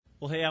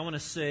Well, hey, I want to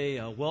say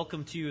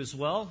welcome to you as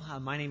well.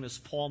 My name is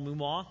Paul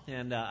Mumaw,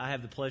 and I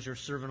have the pleasure of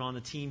serving on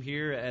the team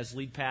here as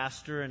lead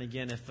pastor. And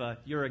again, if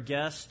you're a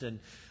guest and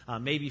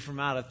maybe from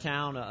out of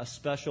town, a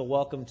special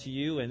welcome to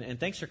you. And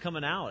thanks for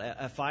coming out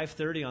at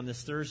 5:30 on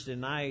this Thursday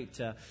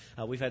night.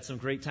 We've had some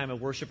great time of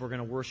worship. We're going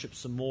to worship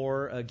some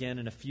more again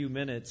in a few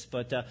minutes.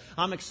 But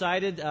I'm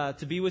excited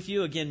to be with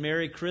you. Again,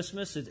 Merry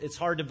Christmas. It's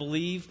hard to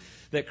believe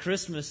that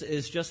Christmas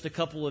is just a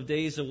couple of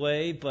days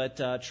away,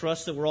 but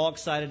trust that we're all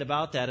excited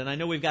about that. And I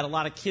know we've got a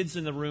lot of kids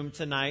in the room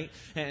tonight,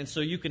 and so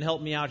you can help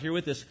me out here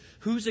with this.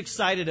 Who's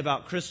excited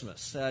about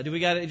Christmas? Do we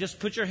got to just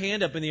put your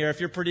hand up in the air if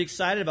you're pretty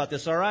excited about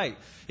this? All right.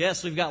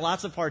 Yes, we've got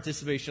lots of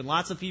participation,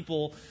 lots of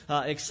people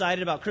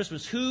excited about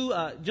Christmas. Who,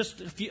 just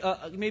a few,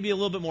 maybe a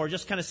little bit more,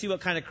 just kind of see what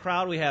kind of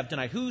crowd we have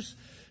tonight.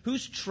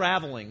 Who's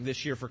traveling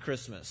this year for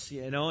Christmas?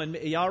 You know, and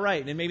all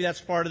right, and maybe that's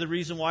part of the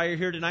reason why you're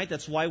here tonight.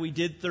 That's why we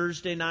did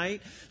Thursday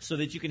night, so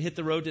that you can hit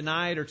the road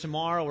tonight or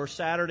tomorrow or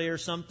Saturday or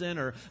something,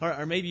 or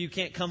maybe you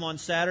can't come on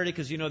Saturday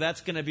because you know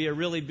that's going to be a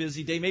really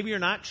busy day. Maybe you're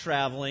not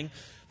traveling,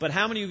 but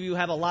how many of you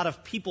have a lot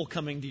of people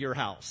coming to your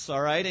house?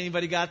 All right,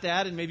 anybody got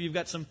that? And maybe you've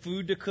got some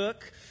food to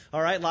cook.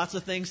 All right, lots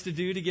of things to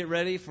do to get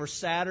ready for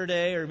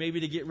Saturday or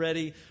maybe to get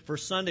ready for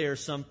Sunday or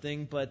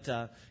something. But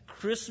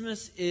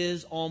Christmas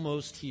is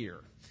almost here.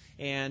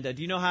 And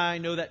do you know how I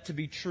know that to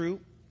be true?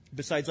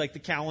 Besides like the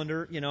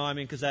calendar, you know, I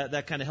mean, because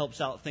that kind of helps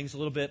out things a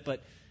little bit.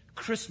 But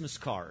Christmas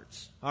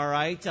cards, all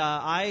right?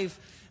 I've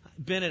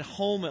been at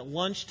home at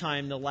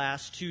lunchtime the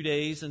last 2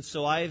 days, and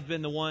so I've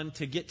been the one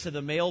to get to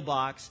the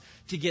mailbox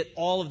to get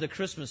all of the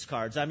Christmas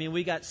cards. I mean,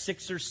 we got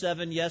 6 or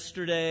 7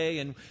 yesterday,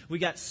 and we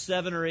got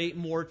 7 or 8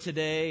 more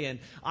today, and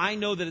I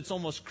know that it's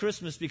almost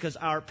Christmas because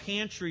our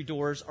pantry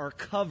doors are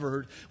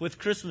covered with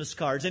Christmas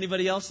cards.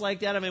 Anybody else like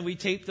that? I mean, we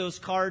tape those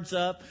cards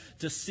up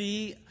to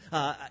see.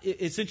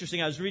 It's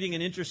interesting. I was reading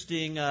an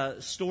interesting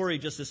story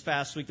just this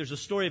past week. There's a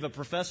story of a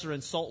professor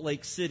in Salt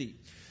Lake City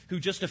who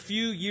just a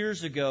few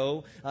years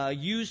ago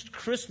used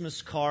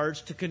Christmas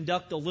cards to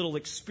conduct a little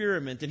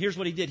experiment. And here's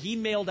what he did. He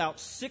mailed out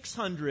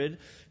 600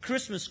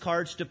 Christmas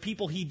cards to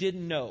people he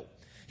didn't know.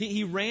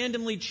 He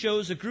randomly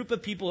chose a group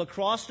of people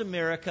across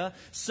America,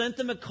 sent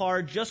them a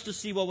card just to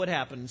see what would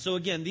happen. So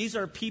again, these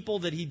are people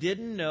that he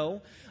didn't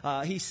know.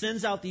 He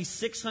sends out these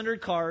 600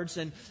 cards,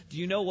 and do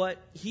you know what?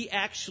 He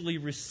actually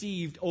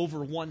received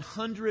over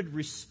 100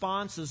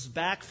 responses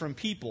back from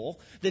people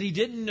that he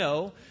didn't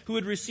know who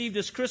had received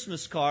his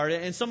Christmas card.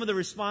 And some of the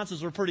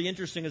responses were pretty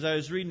interesting as I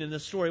was reading in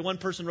this story. One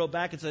person wrote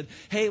back and said,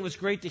 "Hey, it was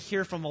great to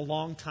hear from a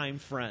longtime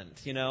friend.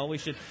 You know, we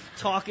should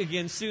talk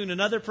again soon."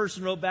 Another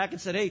person wrote back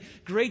and said, "Hey,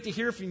 great to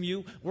hear from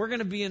you. We're going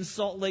to be in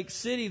Salt Lake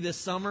City this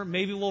summer.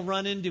 Maybe we'll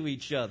run into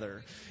each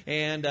other."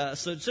 And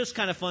so it's just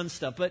kind of fun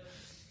stuff. But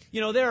you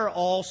know, there are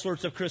all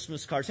sorts of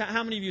Christmas cards.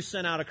 How many of you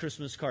sent out a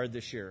Christmas card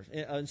this year?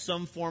 In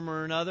some form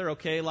or another?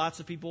 Okay, lots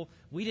of people.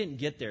 We didn't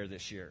get there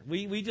this year.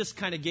 We just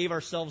kind of gave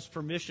ourselves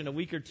permission a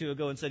week or two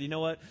ago and said, you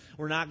know what?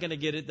 We're not going to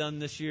get it done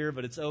this year,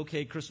 but it's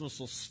okay. Christmas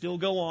will still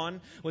go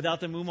on without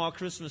the Mumaw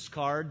Christmas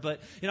card.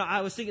 But, you know,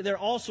 I was thinking there are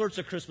all sorts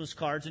of Christmas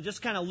cards, and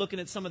just kind of looking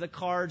at some of the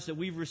cards that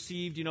we've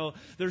received, you know,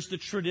 there's the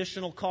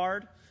traditional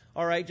card.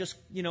 All right, just,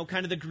 you know,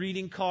 kind of the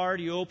greeting card.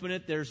 You open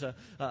it, there's a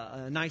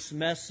nice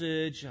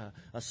message,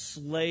 a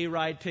sleigh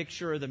ride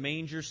picture, or the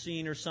manger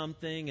scene or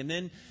something. And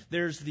then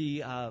there's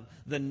the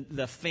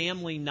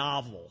family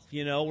novel,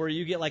 you know, where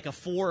you get like a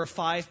 4 or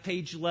 5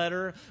 page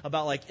letter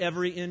about like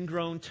every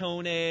ingrown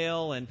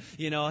toenail and,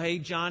 you know, hey,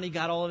 Johnny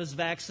got all of his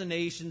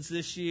vaccinations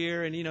this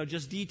year, and, you know,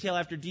 just detail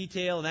after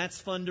detail, and that's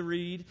fun to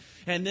read.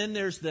 And then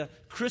there's the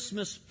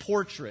Christmas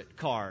portrait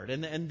card,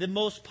 and the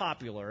most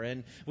popular.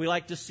 And we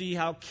like to see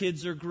how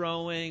kids are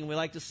growing, and we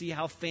like to see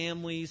how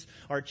families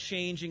are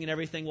changing and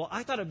everything. Well,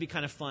 I thought it would be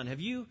kind of fun.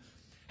 Have you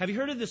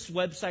heard of this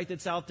website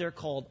that's out there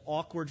called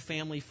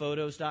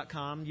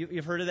awkwardfamilyphotos.com?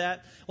 You've heard of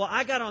that? Well,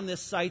 I got on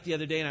this site the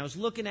other day, and I was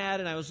looking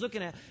at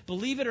it,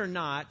 believe it or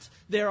not,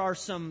 there are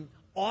some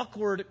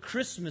awkward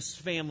Christmas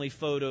family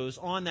photos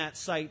on that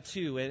site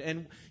too.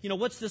 And you know,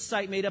 what's this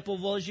site made up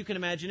of? Well, as you can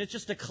imagine, it's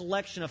just a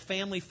collection of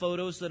family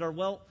photos that are,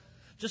 well,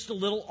 just a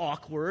little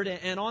awkward.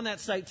 And on that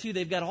site too,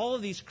 they've got all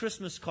of these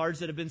Christmas cards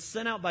that have been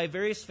sent out by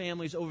various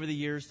families over the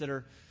years that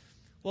are,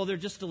 well, they're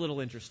just a little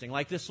interesting.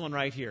 Like this one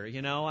right here,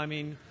 you know, I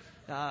mean,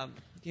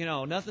 you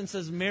know, nothing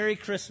says Merry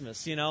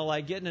Christmas, you know,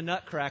 like getting a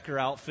Nutcracker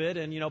outfit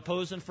and, you know,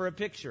 posing for a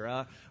picture.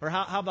 Or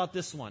how about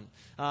this one?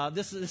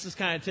 This is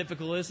kind of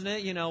typical, isn't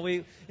it? You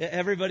know,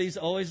 everybody's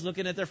always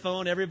looking at their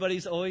phone.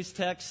 Everybody's always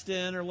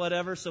texting or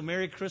whatever. So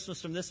Merry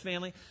Christmas from this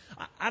family.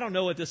 I don't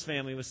know what this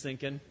family was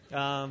thinking.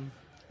 You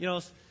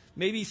know,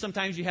 maybe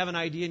sometimes you have an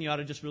idea and you ought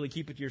to just really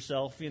keep it to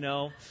yourself, you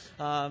know.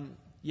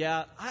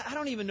 Yeah, I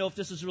don't even know if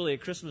this is really a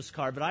Christmas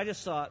card, but I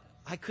just thought,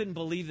 I couldn't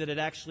believe that it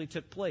actually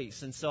took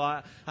place. And so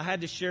I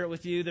had to share it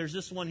with you. There's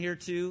this one here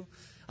too.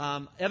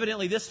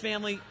 Evidently this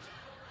family,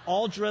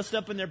 all dressed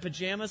up in their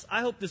pajamas.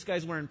 I hope this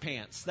guy's wearing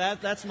pants.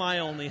 That's my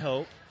only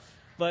hope.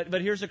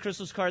 But here's a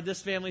Christmas card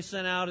this family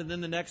sent out, and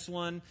then the next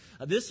one.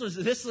 This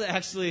is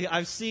actually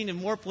I've seen in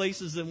more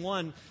places than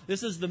one.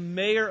 This is the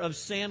mayor of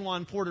San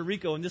Juan, Puerto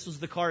Rico, and this was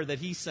the card that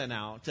he sent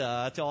out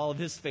to all of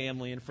his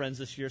family and friends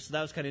this year. So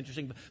that was kind of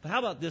interesting. But how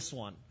about this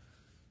one?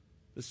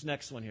 This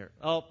next one here.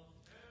 Oh,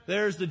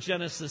 there's the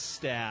Genesis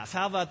staff.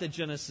 How about the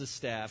Genesis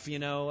staff?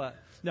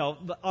 No,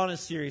 but on a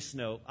serious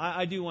note,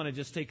 I do want to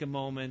just take a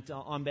moment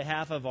on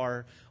behalf of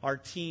our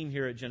team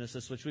here at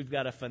Genesis, which we've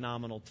got a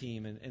phenomenal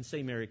team, and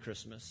say Merry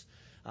Christmas.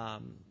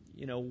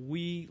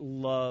 We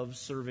love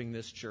serving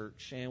this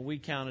church, and we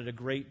count it a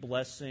great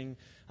blessing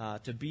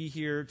to be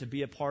here, to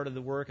be a part of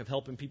the work of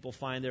helping people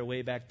find their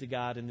way back to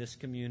God in this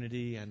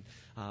community. And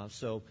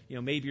so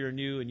maybe you're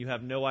new and you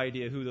have no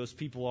idea who those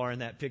people are in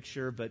that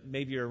picture, but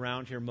maybe you're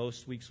around here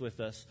most weeks with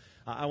us.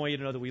 I want you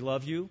to know that we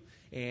love you,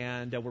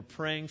 and we're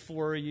praying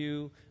for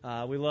you.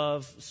 We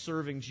love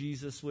serving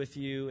Jesus with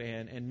you,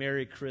 and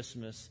Merry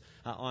Christmas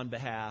on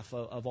behalf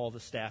of all the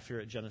staff here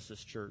at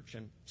Genesis Church.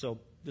 And so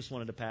just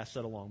wanted to pass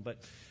that along. But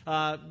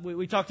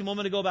we talked a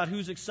moment ago about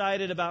who's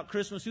excited about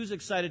Christmas, who's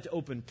excited to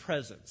open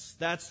presents.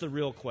 That's the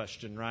real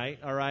question, right?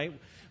 All right?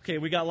 Okay,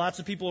 we got lots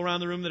of people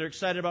around the room that are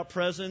excited about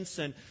presents,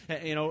 and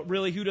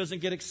really who doesn't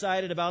get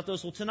excited about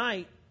those? Well,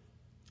 tonight,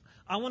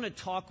 I want to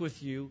talk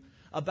with you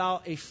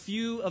about a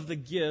few of the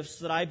gifts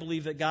that I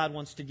believe that God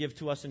wants to give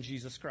to us in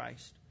Jesus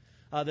Christ.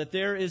 That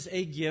there is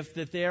a gift,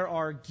 that there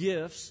are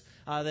gifts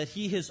that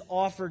He has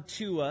offered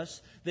to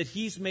us, that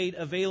He's made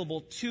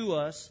available to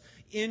us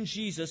in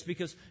Jesus,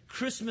 because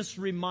Christmas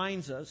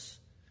reminds us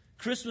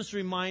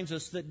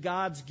that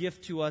God's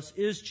gift to us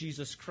is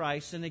Jesus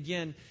Christ. And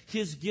again,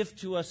 His gift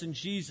to us in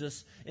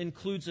Jesus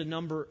includes a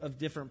number of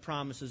different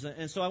promises.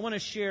 And so I want to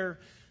share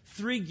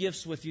 3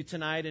 gifts with you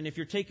tonight, and if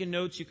you're taking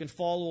notes, you can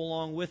follow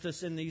along with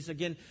us in these.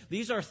 Again,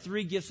 these are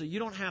 3 gifts that you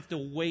don't have to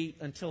wait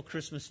until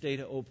Christmas Day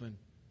to open.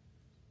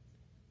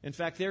 In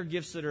fact, they're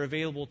gifts that are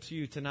available to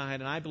you tonight,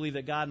 and I believe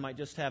that God might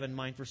just have in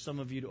mind for some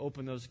of you to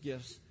open those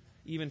gifts,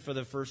 even for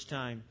the first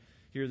time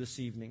here this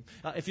evening.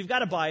 If you've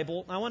got a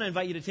Bible, I want to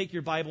invite you to take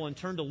your Bible and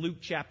turn to Luke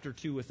chapter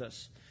 2 with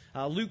us.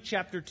 Luke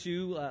chapter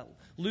 2.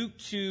 Luke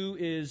 2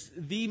 is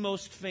the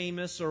most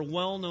famous or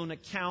well-known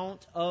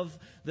account of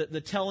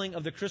the telling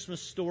of the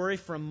Christmas story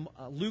from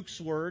Luke's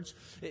words.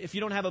 If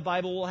you don't have a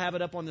Bible, we'll have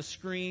it up on the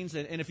screens.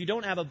 And if you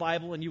don't have a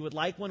Bible and you would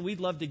like one, we'd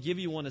love to give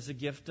you one as a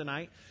gift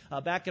tonight.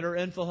 Back at our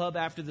Info Hub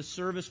after the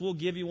service, we'll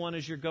give you one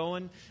as you're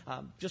going.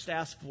 Just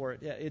ask for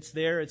it. It's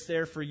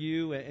there for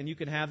you, and you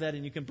can have that,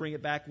 and you can bring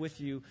it back with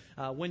you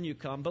when you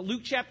come. But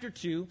Luke chapter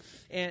 2,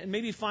 and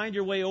maybe find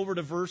your way over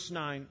to verse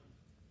 9.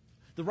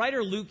 The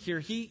writer Luke here,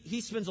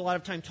 he spends a lot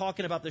of time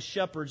talking about the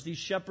shepherds, these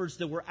shepherds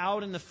that were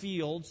out in the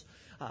fields,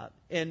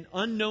 and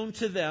unknown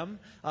to them,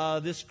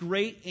 this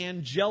great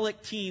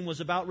angelic team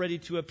was about ready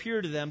to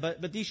appear to them.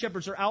 But these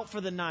shepherds are out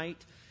for the night,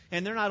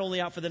 and they're not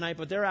only out for the night,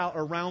 but they're out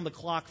around the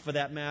clock for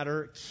that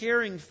matter,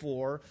 caring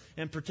for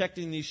and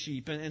protecting these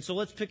sheep. And so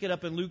let's pick it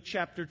up in Luke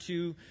chapter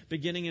 2,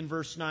 beginning in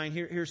verse 9.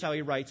 Here's how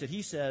he writes it.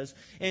 He says,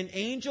 "An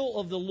angel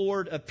of the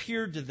Lord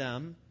appeared to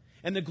them,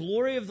 and the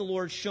glory of the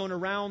Lord shone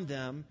around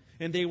them,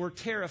 and they were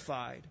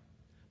terrified.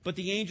 But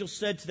the angel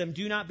said to them,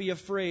 'Do not be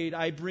afraid.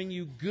 I bring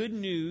you good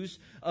news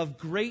of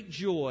great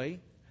joy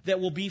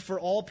that will be for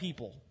all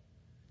people.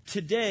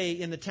 Today,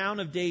 in the town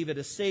of David,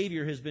 a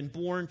Savior has been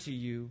born to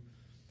you.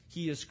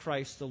 He is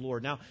Christ the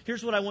Lord.'" Now,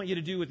 here's what I want you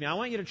to do with me. I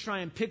want you to try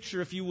and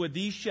picture, if you would,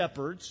 these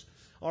shepherds,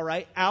 all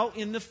right, out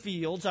in the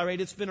fields. All right,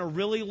 it's been a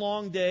really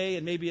long day,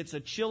 and maybe it's a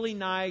chilly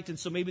night, and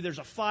so maybe there's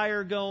a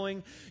fire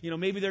going.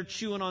 Maybe they're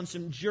chewing on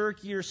some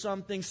jerky or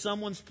something.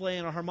 Someone's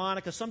playing a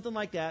harmonica, something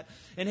like that.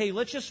 And hey,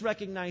 let's just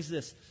recognize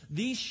this.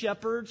 These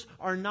shepherds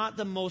are not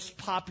the most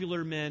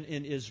popular men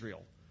in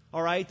Israel.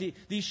 All right,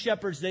 these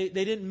shepherds, they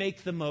didn't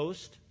make the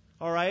most.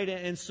 All right,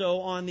 and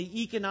so on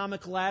the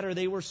economic ladder,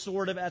 they were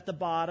sort of at the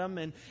bottom,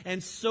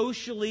 and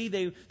socially,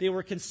 they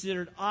were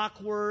considered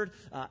awkward,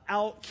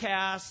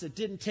 outcasts. It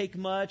didn't take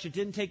much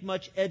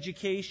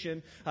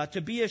education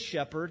to be a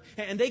shepherd,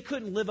 and they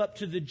couldn't live up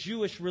to the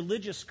Jewish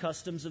religious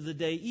customs of the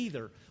day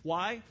either.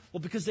 Why?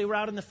 Well, because they were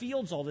out in the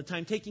fields all the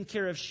time taking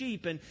care of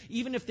sheep, and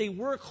even if they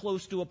were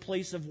close to a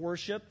place of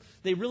worship,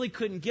 they really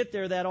couldn't get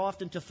there that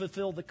often to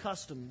fulfill the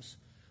customs.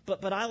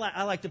 But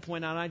I like to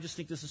point out, and I just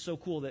think this is so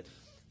cool, that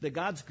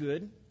God's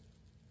good.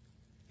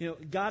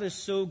 God is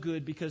so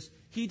good because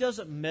He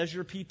doesn't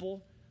measure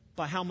people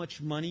by how much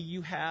money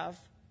you have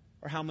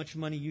or how much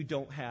money you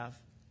don't have.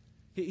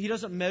 He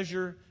doesn't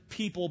measure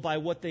people by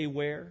what they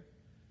wear.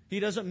 He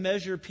doesn't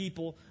measure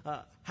people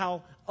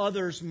how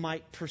others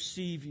might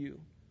perceive you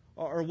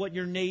or what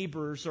your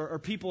neighbors or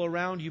people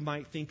around you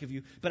might think of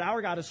you. But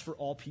our God is for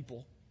all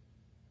people.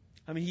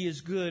 I mean, He is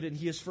good, and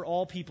He is for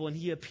all people, and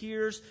He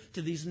appears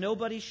to these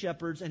nobody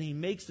shepherds, and He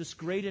makes this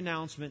great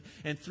announcement,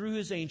 and through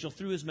His angel,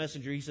 through His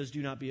messenger, He says,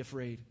 "Do not be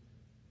afraid."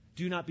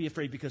 Do not be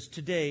afraid, because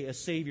today a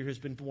Savior has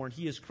been born.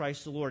 He is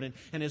Christ the Lord.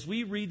 And as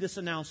we read this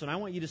announcement, I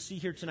want you to see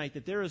here tonight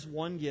that there is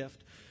one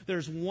gift.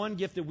 There's one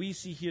gift that we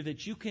see here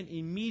that you can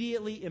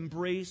immediately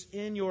embrace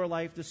in your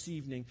life this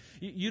evening.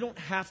 You don't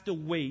have to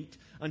wait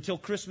until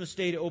Christmas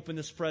Day to open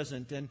this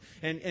present.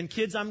 And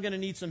kids, I'm going to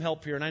need some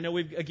help here. And I know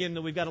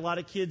we've got a lot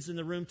of kids in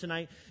the room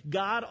tonight.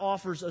 God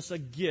offers us a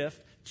gift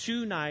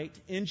tonight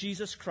in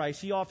Jesus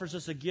Christ. He offers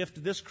us a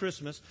gift this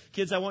Christmas.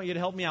 Kids, I want you to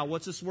help me out.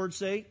 What's this word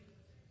say?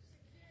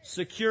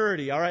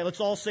 Security. All right, let's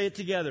all say it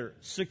together.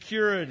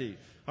 Security.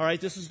 All right,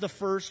 this is the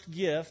first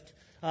gift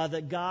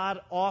that God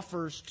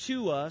offers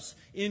to us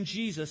in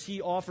Jesus.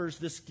 He offers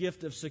this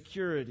gift of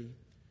security.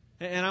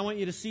 And I want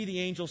you to see the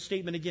angel's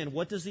statement again.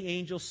 What does the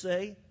angel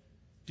say?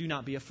 Do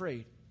not be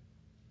afraid.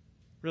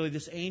 Really,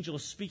 this angel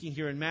is speaking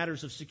here in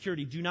matters of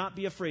security. Do not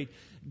be afraid.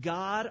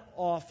 God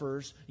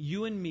offers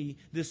you and me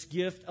this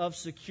gift of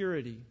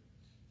security.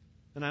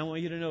 And I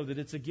want you to know that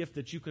it's a gift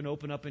that you can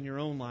open up in your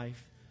own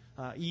life,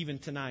 even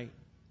tonight.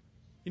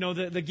 You know,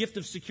 the gift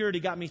of security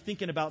got me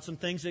thinking about some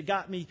things. It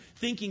got me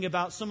thinking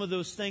about some of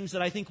those things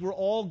that I think we're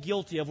all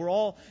guilty of. We're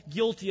all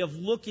guilty of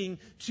looking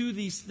to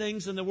these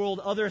things in the world,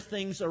 other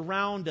things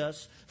around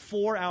us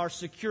for our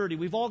security.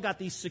 We've all got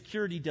these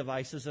security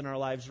devices in our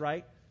lives,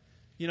 right?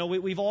 You know,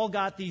 we've all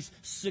got these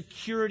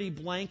security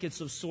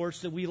blankets of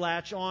sorts that we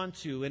latch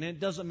onto, and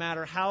it doesn't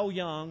matter how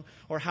young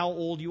or how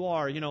old you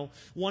are. You know,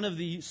 one of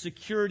the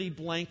security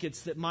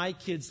blankets that my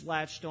kids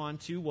latched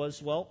onto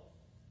was, well,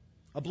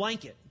 a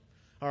blanket.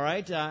 All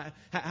right.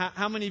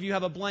 How many of you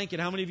have a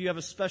blanket? How many of you have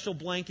a special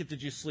blanket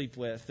that you sleep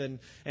with? And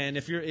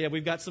if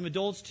we've got some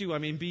adults too. I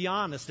mean, be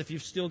honest. If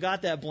you've still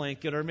got that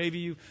blanket, or maybe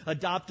you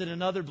adopted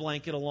another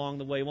blanket along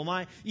the way.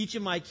 Well, each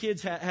of my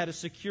kids had a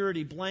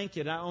security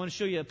blanket. I want to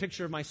show you a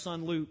picture of my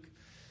son Luke.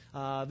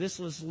 This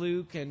was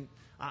Luke, and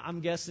I'm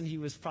guessing he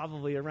was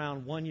probably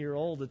around 1 year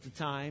old at the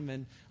time.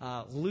 And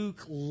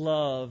Luke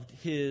loved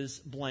his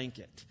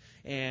blanket.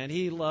 And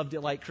he loved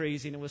it like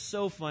crazy, and it was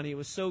so funny. It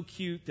was so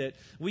cute that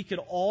we could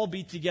all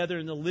be together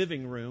in the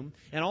living room,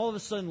 and all of a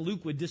sudden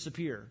Luke would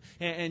disappear.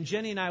 And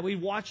Jenny and I, we'd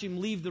watch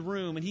him leave the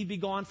room, and he'd be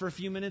gone for a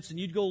few minutes, and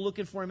you'd go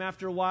looking for him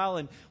after a while,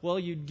 and, well,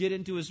 you'd get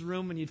into his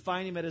room, and you'd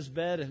find him at his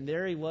bed, and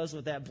there he was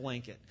with that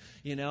blanket.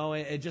 You know,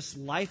 it just,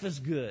 life is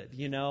good.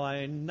 You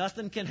know,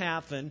 nothing can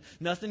happen.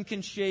 Nothing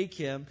can shake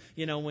him,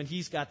 you know, when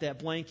he's got that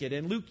blanket.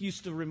 And Luke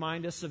used to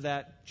remind us of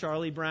that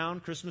Charlie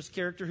Brown Christmas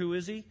character. Who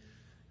is he?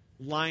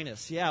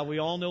 Linus. Yeah, we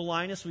all know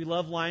Linus. We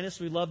love Linus.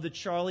 We love the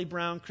Charlie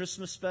Brown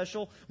Christmas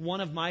special, one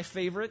of my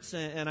favorites,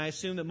 and I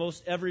assume that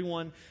most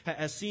everyone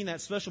has seen that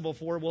special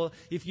before. Well,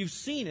 if you've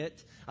seen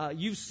it,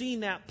 you've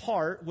seen that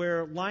part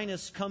where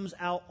Linus comes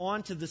out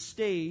onto the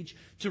stage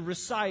to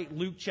recite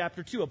Luke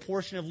chapter 2, a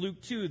portion of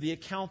Luke 2, the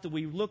account that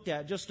we looked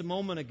at just a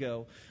moment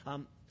ago.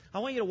 I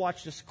want you to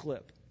watch this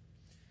clip.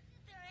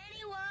 Is there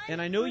anyone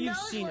and I know who you've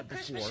knows seen what it before.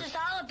 Christmas is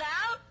all about?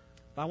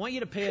 I want you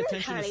to pay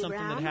attention to Charlie something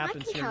Brown. that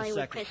happens I can here tell in a you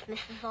what second. Christmas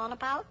is all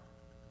about.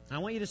 I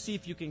want you to see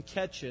if you can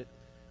catch it.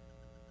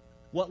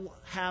 What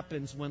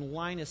happens when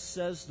Linus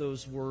says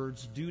those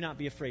words, do not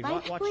be afraid.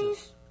 Lights, Watch please.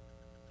 this.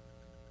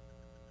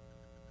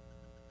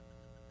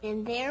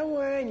 And there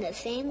were in the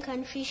same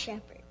country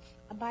shepherds,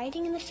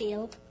 abiding in the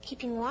field,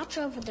 keeping watch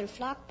over their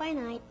flock by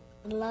night.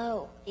 And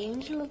lo, the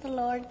angel of the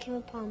Lord came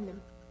upon them.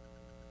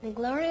 And the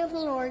glory of the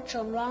Lord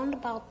shone round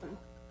about them.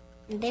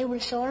 And they were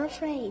sore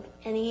afraid.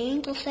 And the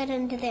angel said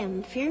unto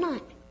them, Fear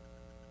not.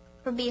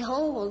 For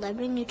behold, I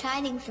bring you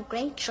tidings of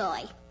great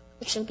joy,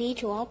 which shall be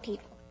to all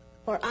people.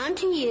 For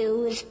unto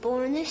you is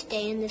born this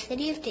day in the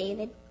city of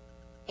David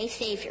a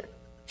Savior,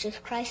 which is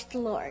Christ the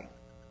Lord.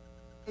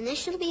 And this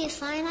shall be a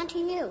sign unto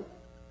you.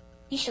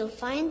 Ye shall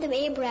find the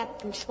babe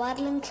wrapped in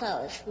swaddling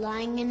clothes,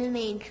 lying in a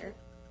manger.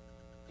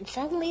 And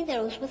suddenly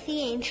there was with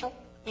the angel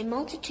a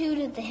multitude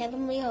of the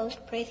heavenly host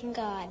praising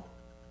God,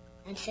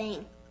 and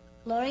saying,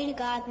 Glory to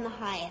God in the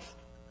highest,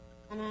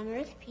 and on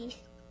earth peace,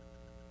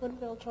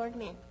 goodwill toward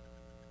men.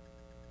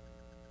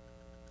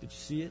 Did you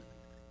see it?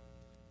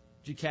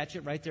 Did you catch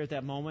it right there at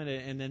that moment?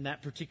 And then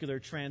that particular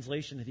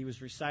translation that he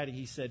was reciting,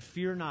 he said,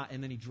 Fear not,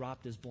 and then he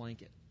dropped his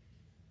blanket.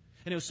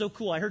 And it was so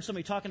cool. I heard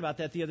somebody talking about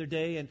that the other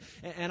day,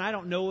 and I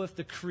don't know if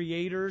the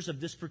creators of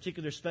this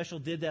particular special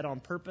did that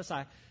on purpose.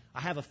 I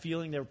have a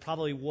feeling there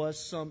probably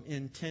was some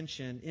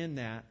intention in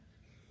that.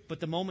 But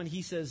the moment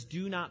he says,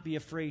 do not be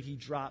afraid, he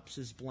drops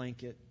his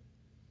blanket.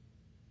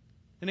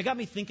 And it got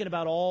me thinking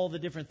about all the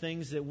different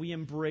things that we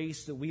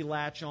embrace, that we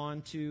latch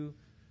on to.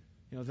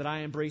 You know, that I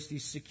embrace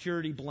these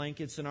security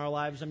blankets in our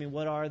lives. I mean,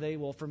 what are they?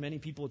 Well, for many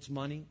people, it's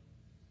money.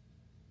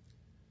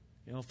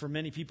 You know, for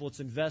many people,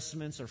 it's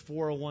investments or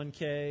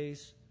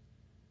 401ks.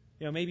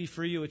 You know, maybe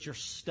for you, it's your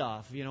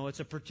stuff. You know, it's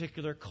a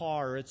particular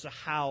car, or it's a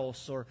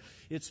house, or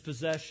it's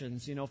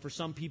possessions. You know, for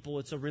some people,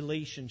 it's a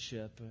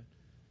relationship.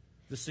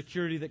 The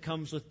security that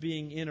comes with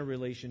being in a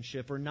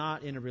relationship or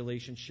not in a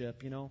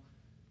relationship, you know.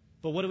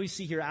 But what do we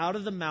see here? Out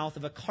of the mouth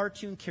of a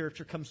cartoon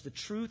character comes the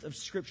truth of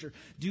Scripture.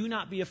 Do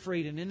not be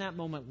afraid. And in that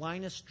moment,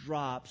 Linus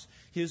drops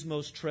his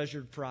most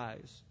treasured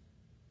prize.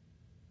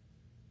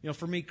 You know,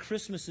 for me,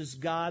 Christmas is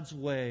God's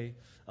way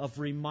of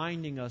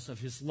reminding us of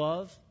His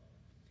love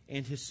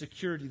and His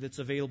security that's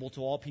available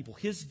to all people.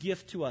 His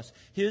gift to us,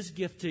 His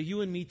gift to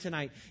you and me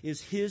tonight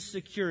is His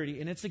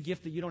security. And it's a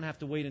gift that you don't have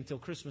to wait until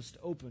Christmas to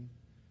open.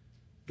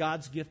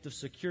 God's gift of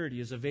security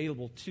is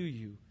available to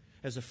you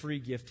as a free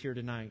gift here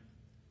tonight.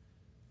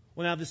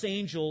 Well, now this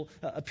angel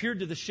appeared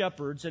to the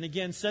shepherds and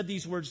again said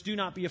these words, "Do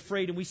not be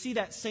afraid." And we see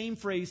that same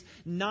phrase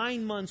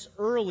 9 months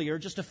earlier,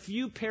 just a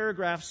few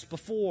paragraphs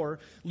before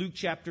Luke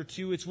chapter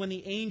 2. It's when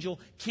the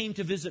angel came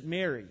to visit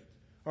Mary,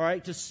 all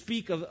right, to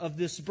speak of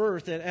this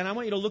birth. And I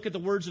want you to look at the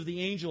words of the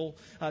angel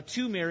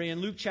to Mary in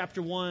Luke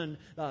chapter 1,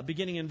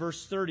 beginning in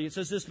verse 30. It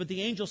says this, "But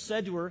the angel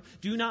said to her,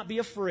 'Do not be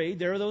afraid.'"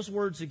 There are those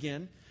words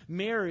again.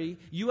 "Mary,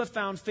 you have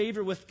found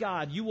favor with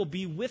God. You will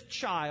be with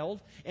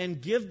child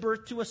and give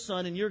birth to a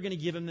son, and you're going to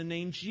give him the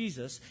name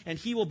Jesus. And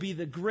he will be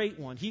the great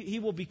one. He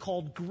will be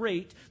called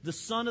Great, the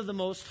Son of the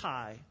Most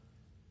High.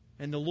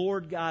 And the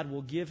Lord God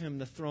will give him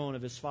the throne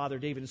of his father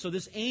David." And so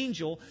this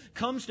angel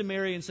comes to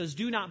Mary and says,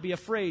 "Do not be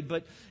afraid."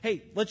 But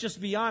hey, let's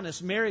just be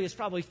honest. Mary is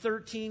probably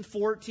 13,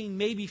 14,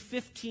 maybe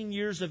 15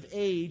 years of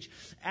age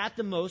at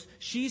the most.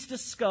 She's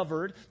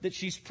discovered that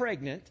she's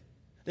pregnant,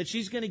 that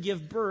she's going to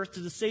give birth to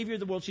the Savior of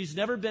the world. She's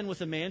never been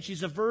with a man.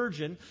 She's a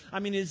virgin.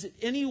 I mean, is it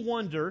any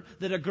wonder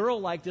that a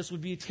girl like this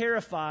would be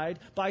terrified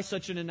by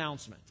such an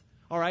announcement?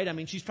 All right, I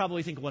mean, she's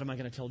probably thinking, what am I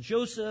going to tell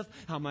Joseph?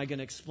 How am I going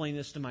to explain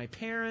this to my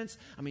parents?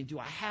 I mean, do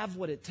I have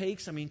what it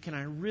takes? I mean, can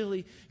I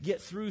really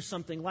get through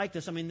something like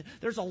this? I mean,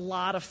 there's a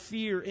lot of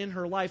fear in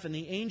her life, and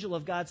the angel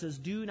of God says,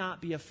 "Do not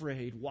be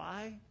afraid."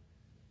 Why?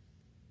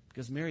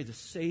 Because Mary, the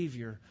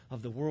Savior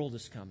of the world,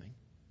 is coming.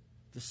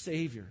 The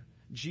Savior,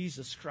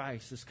 Jesus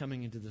Christ, is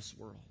coming into this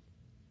world.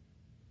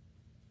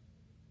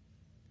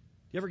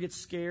 You ever get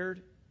scared?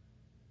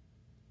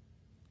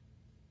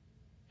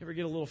 You ever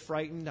get a little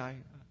frightened?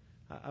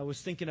 I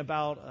was thinking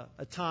about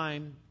a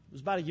time, it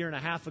was about a year and a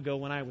half ago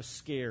when I was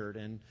scared.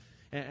 And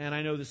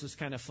I know this is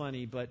kind of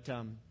funny, but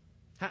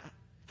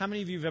how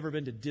many of you have ever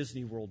been to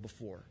Disney World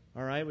before?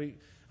 All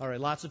right,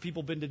 lots of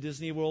people been to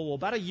Disney World. Well,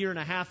 about a year and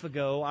a half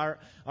ago,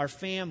 our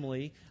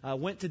family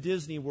went to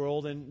Disney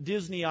World, and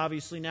Disney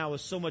obviously now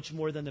is so much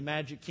more than the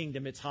Magic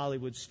Kingdom. It's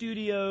Hollywood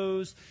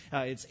Studios,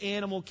 it's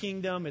Animal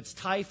Kingdom, it's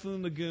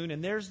Typhoon Lagoon,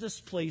 and there's this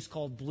place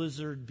called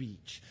Blizzard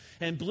Beach.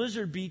 And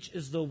Blizzard Beach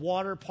is the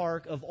water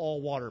park of all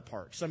water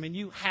parks. I mean,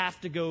 you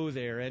have to go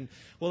there. And,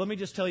 well, let me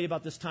just tell you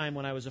about this time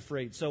when I was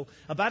afraid. So,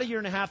 about a year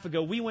and a half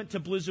ago, we went to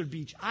Blizzard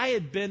Beach. I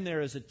had been there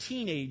as a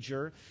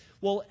teenager.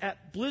 Well,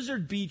 at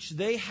Blizzard Beach,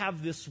 they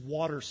have this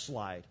water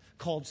slide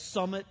called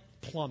Summit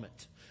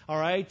Plummet. All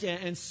right?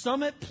 And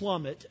Summit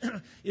Plummet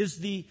is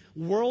the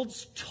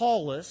world's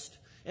tallest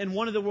and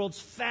one of the world's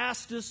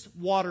fastest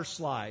water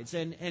slides.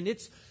 And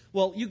it's,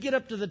 well, you get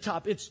up to the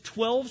top. It's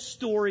 12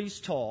 stories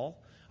tall.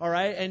 All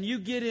right? And you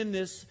get in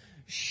this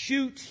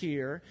chute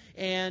here,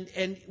 and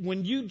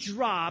when you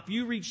drop,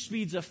 you reach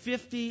speeds of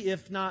 50,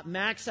 if not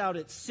max out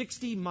at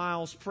 60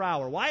 miles per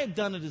hour. Well, I had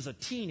done it as a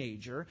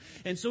teenager,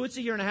 and so it's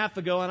a year and a half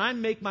ago, and I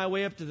make my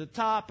way up to the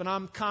top, and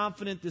I'm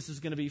confident this is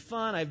going to be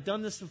fun. I've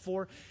done this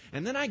before.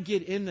 And then I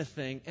get in the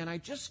thing, and I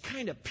just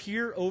kind of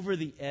peer over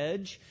the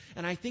edge,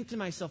 and I think to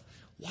myself,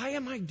 why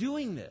am I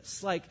doing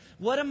this? Like,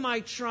 what am I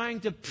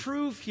trying to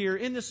prove here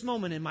in this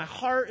moment? And my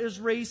heart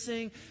is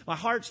racing, my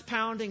heart's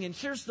pounding, and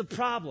here's the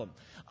problem.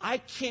 I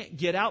can't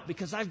get out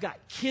because I've got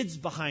kids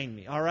behind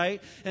me, all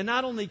right? And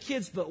not only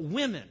kids, but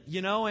women,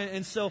 you know?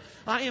 And so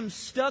I am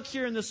stuck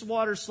here in this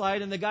water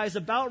slide, and the guy's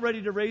about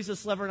ready to raise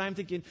this lever, and I'm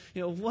thinking,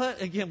 you know,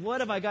 what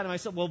have I got to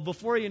myself? Well,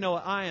 before you know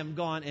it, I am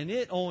gone, and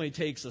it only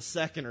takes a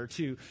second or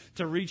two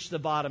to reach the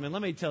bottom. And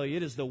let me tell you,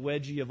 it is the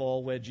wedgie of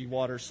all wedgie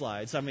water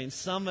slides. I mean,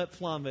 Summit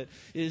Plummet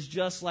is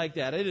just like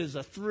that. It is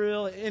a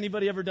thrill.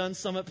 Anybody ever done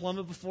Summit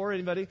Plummet before?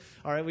 Anybody?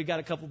 All right, we got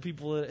a couple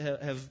people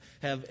that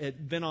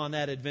have been on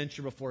that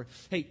adventure before.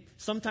 Hey,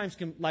 sometimes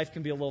life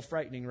can be a little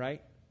frightening,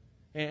 right?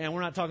 And we're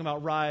not talking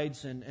about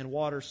rides and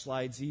water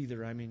slides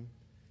either. I mean,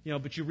 you know,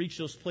 but you reach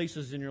those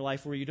places in your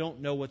life where you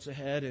don't know what's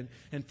ahead,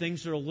 and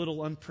things are a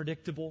little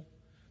unpredictable,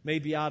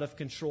 maybe out of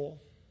control.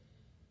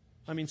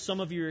 I mean, some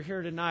of you are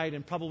here tonight,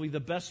 and probably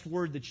the best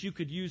word that you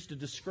could use to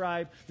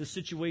describe the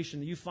situation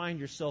that you find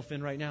yourself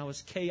in right now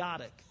is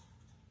chaotic,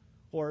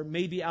 or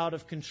maybe out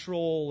of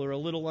control, or a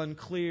little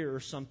unclear or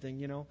something,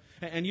 you know.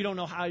 And you don't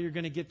know how you're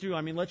going to get through.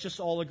 I mean, let's just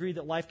all agree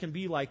that life can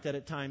be like that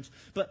at times.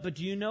 But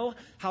do you know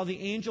how the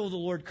angel of the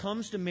Lord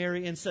comes to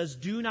Mary and says,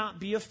 "Do not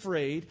be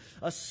afraid.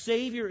 A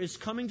Savior is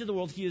coming to the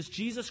world. He is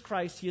Jesus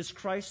Christ. He is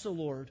Christ the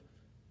Lord."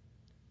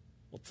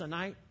 Well,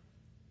 tonight,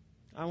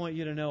 I want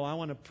you to know, I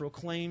want to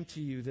proclaim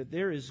to you that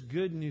there is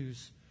good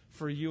news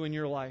for you in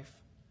your life,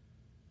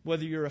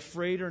 whether you're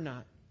afraid or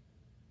not.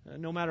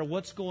 No matter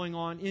what's going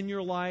on in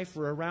your life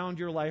or around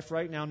your life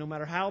right now, no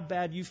matter how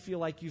bad you feel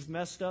like you've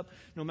messed up,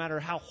 no matter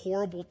how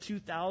horrible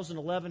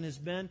 2011 has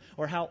been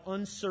or how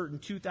uncertain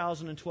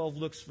 2012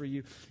 looks for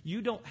you,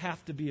 you don't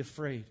have to be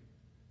afraid.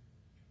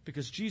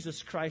 Because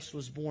Jesus Christ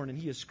was born, and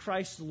He is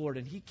Christ the Lord,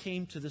 and He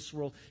came to this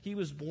world. He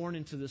was born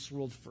into this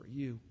world for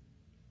you.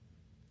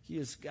 He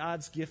is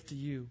God's gift to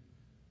you.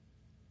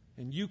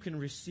 And you can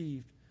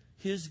receive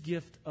His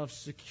gift of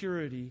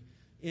security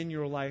in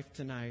your life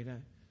tonight.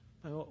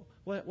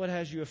 What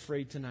has you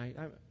afraid tonight?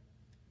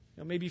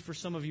 Maybe for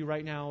some of you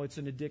right now, it's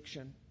an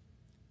addiction.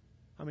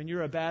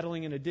 You're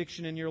battling an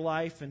addiction in your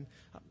life, and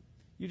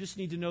you just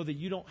need to know that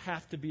you don't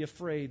have to be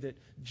afraid, that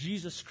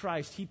Jesus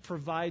Christ, He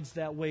provides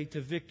that way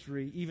to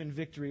victory, even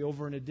victory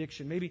over an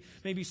addiction.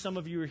 Maybe some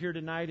of you are here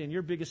tonight, and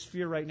your biggest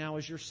fear right now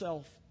is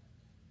yourself,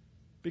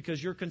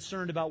 because you're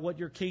concerned about what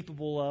you're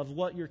capable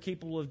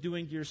of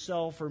doing to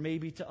yourself or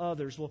maybe to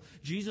others. Well,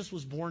 Jesus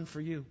was born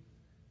for you.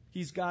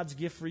 He's God's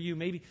gift for you.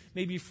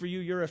 Maybe for you,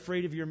 you're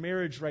afraid of your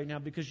marriage right now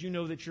because you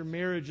know that your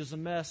marriage is a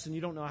mess and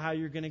you don't know how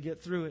you're going to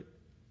get through it.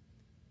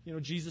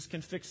 Jesus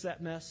can fix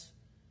that mess.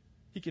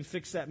 He can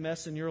fix that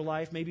mess in your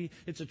life. Maybe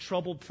it's a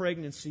troubled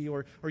pregnancy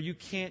or you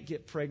can't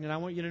get pregnant. I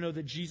want you to know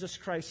that Jesus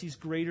Christ, He's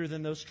greater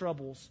than those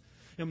troubles.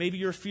 Maybe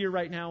your fear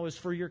right now is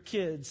for your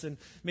kids, and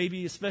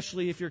maybe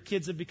especially if your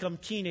kids have become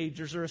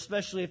teenagers, or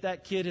especially if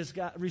that kid has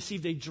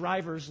received a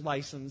driver's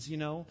license,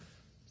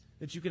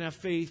 that you can have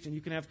faith and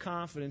you can have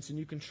confidence and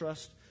you can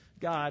trust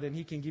God and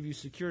He can give you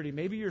security.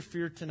 Maybe your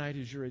fear tonight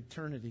is your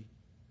eternity,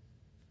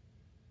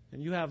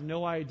 and you have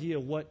no idea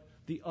what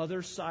the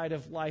other side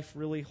of life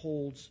really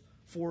holds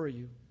for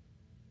you.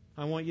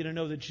 I want you to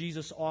know that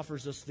Jesus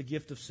offers us the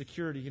gift of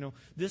security.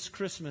 This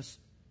Christmas,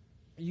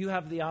 you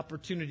have the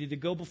opportunity to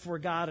go before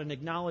God and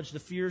acknowledge the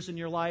fears in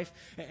your life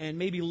and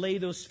maybe lay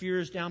those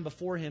fears down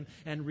before Him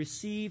and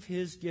receive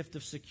His gift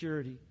of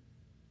security.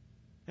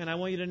 And I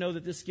want you to know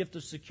that this gift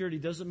of security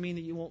doesn't mean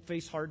that you won't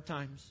face hard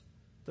times.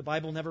 The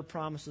Bible never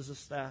promises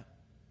us that.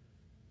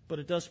 But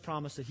it does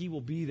promise that He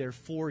will be there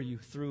for you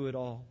through it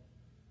all.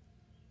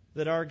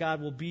 That our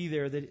God will be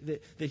there,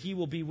 that He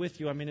will be with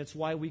you. It's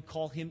why we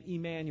call Him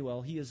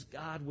Emmanuel. He is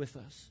God with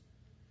us.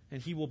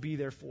 And He will be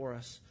there for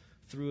us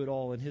through it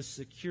all. And His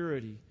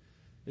security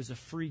is a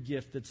free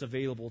gift that's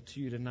available to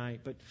you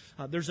tonight. But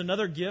there's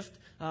another gift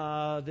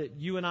that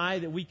you and I,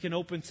 that we can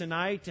open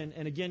tonight.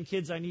 And again,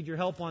 kids, I need your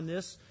help on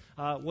this.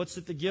 What's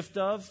it the gift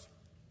of?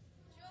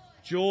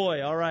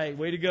 Joy. All right,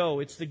 way to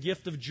go. It's the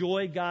gift of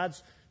joy,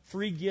 God's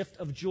free gift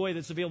of joy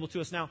that's available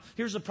to us. Now,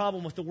 here's the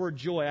problem with the word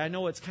joy. I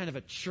know it's kind of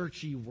a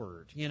churchy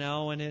word,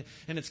 and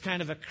it's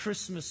kind of a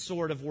Christmas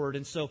sort of word.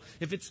 And so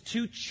if it's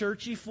too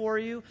churchy for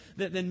you,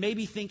 then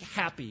maybe think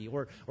happy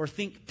or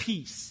think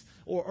peace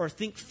or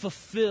think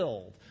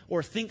fulfilled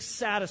or think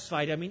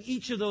satisfied.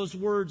 Each of those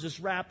words is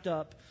wrapped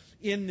up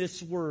in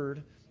this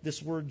word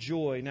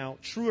joy. Now,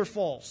 true or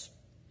false?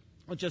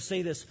 I'll just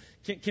say this.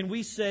 Can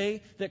we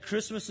say that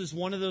Christmas is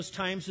one of those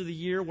times of the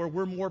year where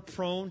we're more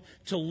prone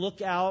to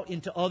look out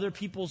into other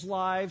people's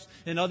lives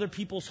and other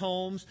people's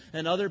homes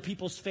and other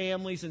people's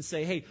families and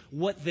say, hey,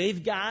 what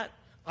they've got,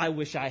 I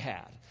wish I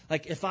had.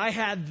 Like, if I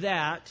had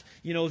that,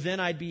 then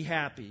I'd be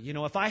happy.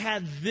 If I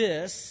had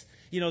this,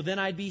 then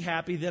I'd be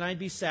happy, then I'd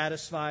be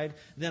satisfied,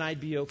 then I'd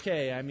be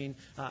okay.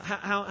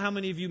 How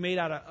many of you made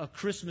out a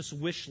Christmas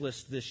wish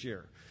list this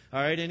year? All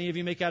right, any of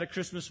you make out a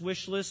Christmas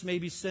wish list?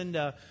 Maybe send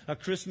a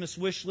Christmas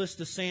wish list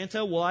to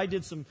Santa? Well, I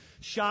did some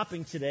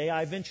shopping today.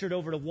 I ventured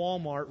over to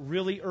Walmart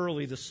really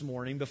early this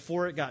morning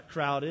before it got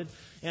crowded,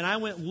 and I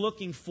went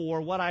looking for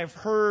what I've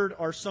heard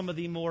are some of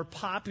the more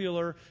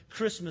popular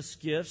Christmas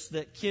gifts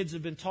that kids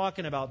have been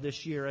talking about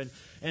this year.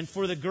 And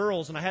for the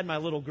girls, and I had my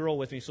little girl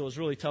with me, so it was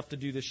really tough to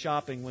do this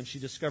shopping when she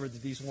discovered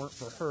that these weren't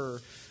for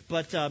her.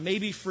 But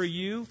maybe for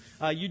you,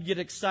 you'd get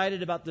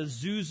excited about the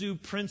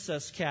Zuzu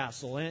Princess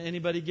Castle.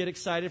 Anybody get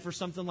excited for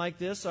something like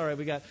this? All right,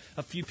 we got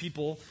a few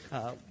people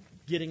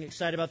getting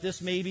excited about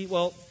this. Maybe,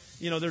 well,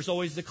 there's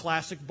always the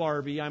classic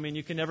Barbie.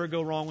 You can never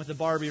go wrong with the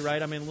Barbie,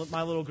 right?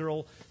 My little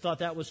girl thought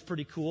that was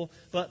pretty cool.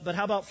 But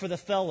how about for the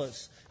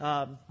fellas?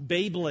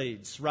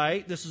 Beyblades,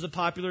 right? This is a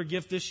popular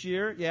gift this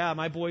year. Yeah,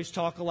 my boys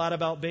talk a lot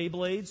about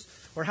Beyblades.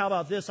 Or how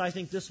about this? I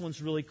think this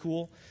one's really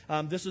cool.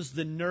 This is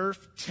the Nerf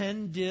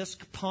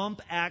 10-disc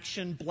pump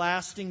action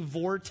blasting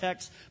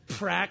vortex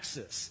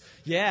Praxis.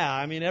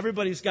 Yeah,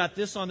 everybody's got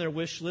this on their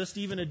wish list,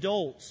 even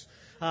adults.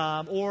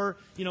 Or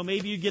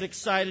maybe you get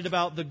excited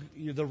about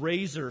the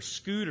Razor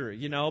scooter,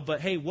 but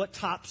hey, what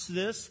tops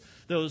this?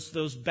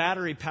 Those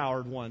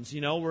battery-powered ones,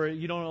 where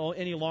you don't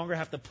any longer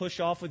have to push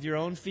off with your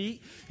own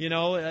feet.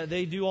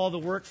 They do all the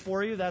work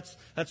for you. That's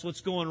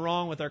what's going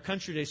wrong with our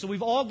country today. So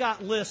we've all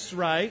got lists,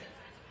 right?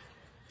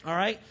 All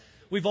right?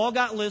 We've all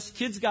got lists.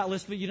 Kids got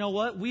lists, but you know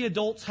what? We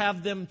adults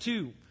have them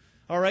too.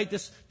 All right,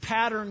 this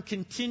pattern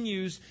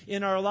continues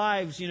in our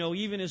lives,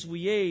 even as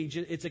we age.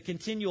 It's a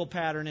continual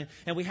pattern,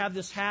 and we have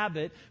this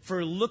habit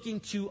for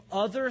looking to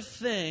other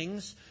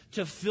things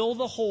to fill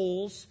the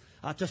holes,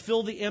 to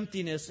fill the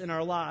emptiness in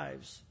our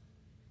lives.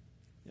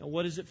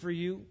 What is it for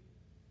you?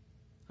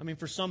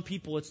 For some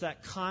people, it's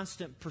that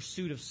constant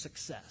pursuit of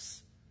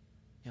success.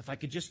 If I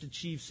could just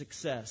achieve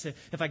success,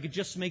 if I could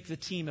just make the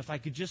team, if I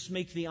could just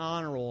make the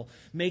honor roll,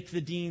 make the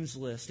dean's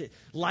list.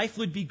 Life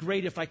would be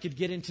great if I could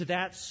get into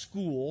that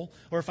school,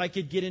 or if I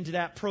could get into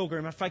that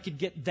program, if I could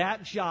get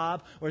that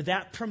job or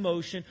that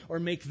promotion or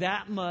make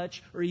that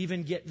much or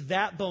even get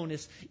that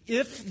bonus.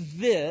 If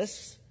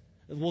this,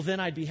 well, then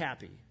I'd be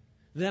happy.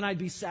 then I'd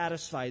be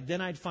satisfied.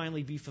 Then I'd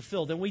finally be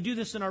fulfilled. And we do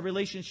this in our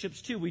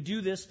relationships too. We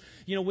do this,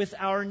 with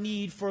our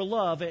need for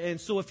love. And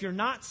so if you're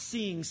not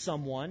seeing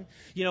someone,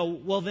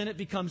 well, then it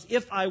becomes,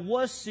 if I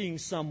was seeing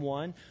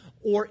someone,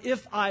 or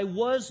if I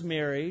was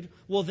married,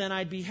 well, then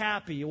I'd be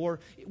happy.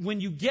 Or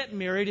when you get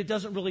married, it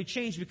doesn't really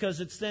change, because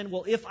it's then,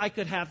 well, if I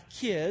could have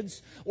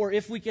kids, or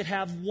if we could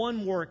have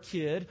one more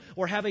kid,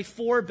 or have a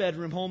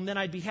 4-bedroom home, then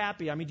I'd be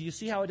happy. I mean, do you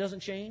see how it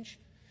doesn't change?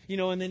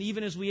 And then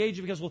even as we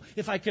age, because, well,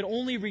 if I could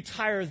only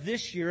retire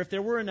this year, if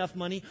there were enough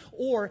money,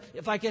 or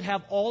if I could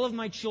have all of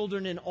my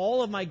children and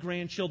all of my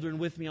grandchildren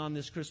with me on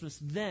this Christmas,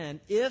 then,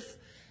 if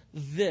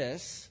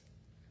this,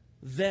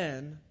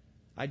 then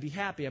I'd be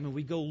happy. I mean,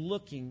 we go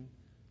looking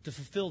to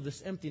fulfill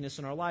this emptiness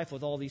in our life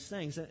with all these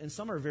things, and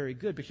some are very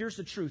good. But here's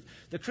the truth.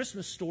 The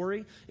Christmas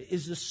story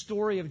is the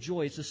story of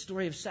joy. It's the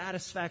story of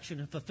satisfaction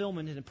and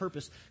fulfillment and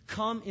purpose.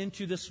 Come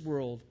into this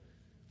world.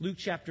 Luke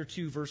chapter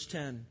 2, verse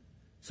 10.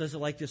 Says it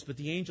like this, but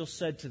the angel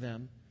said to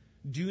them,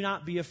 do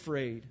not be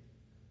afraid.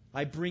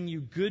 I bring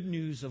you good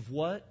news of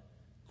what?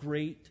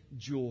 Great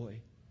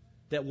joy.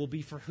 That will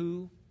be for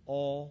who?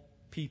 All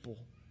people.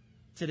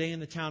 Today in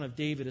the town of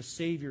David, a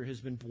Savior has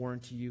been born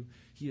to you.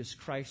 He is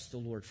Christ the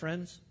Lord.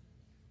 Friends,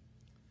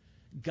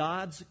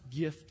 God's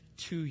gift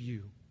to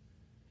you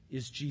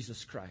is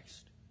Jesus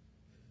Christ.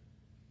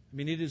 I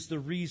mean, it is the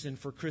reason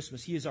for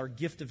Christmas. He is our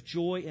gift of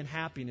joy and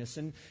happiness.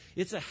 And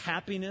it's a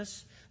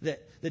happiness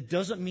that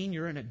doesn't mean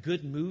you're in a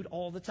good mood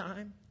all the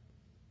time,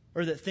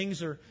 or that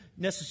things are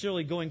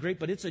necessarily going great,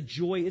 but it's a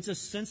joy, it's a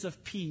sense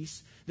of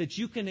peace that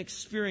you can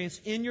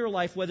experience in your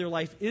life, whether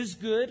life is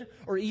good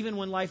or even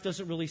when life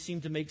doesn't really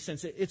seem to make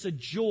sense. It's a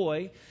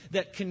joy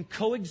that can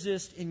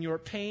coexist in your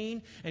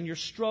pain and your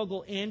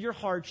struggle and your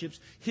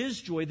hardships.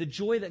 His joy, the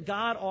joy that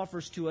God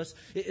offers to us,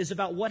 is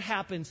about what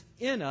happens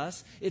in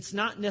us. It's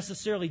not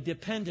necessarily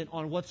dependent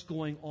on what's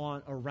going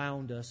on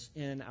around us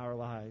in our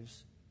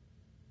lives.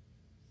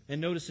 And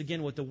notice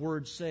again what the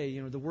words say.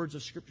 The words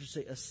of Scripture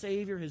say, a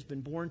Savior has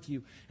been born to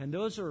you. And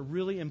those are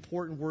really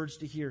important words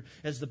to hear,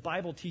 as the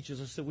Bible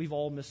teaches us that we've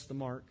all missed the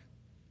mark.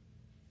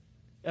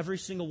 Every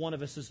single one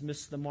of us has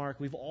missed the mark.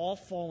 We've all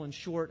fallen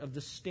short of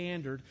the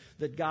standard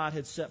that God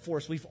had set for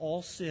us. We've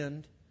all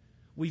sinned.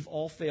 We've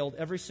all failed,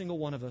 every single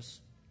one of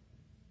us.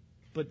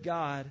 But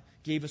God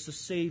gave us a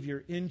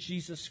Savior in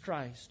Jesus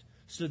Christ,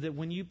 so that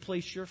when you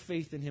place your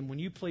faith in Him, when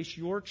you place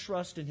your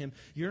trust in Him,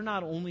 you're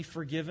not only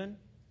forgiven,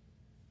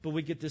 but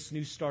we get this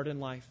new start in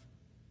life.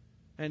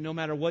 And no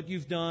matter what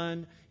you've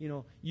done,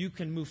 you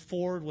can move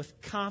forward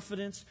with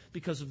confidence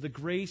because of the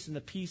grace and the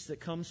peace that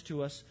comes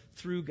to us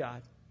through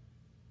God.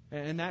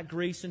 And that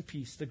grace and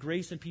peace, the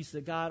grace and peace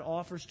that God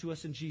offers to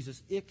us in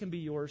Jesus, it can be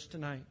yours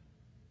tonight.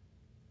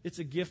 It's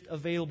a gift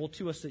available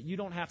to us that you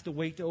don't have to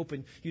wait to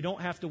open. You don't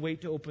have to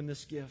wait to open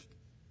this gift.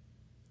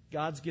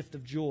 God's gift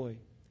of joy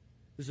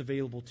is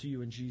available to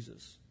you in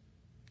Jesus.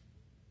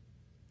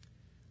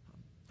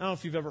 I don't know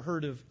if you've ever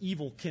heard of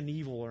Evel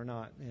Knievel or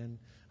not, and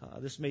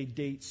this may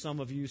date some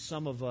of you,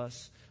 some of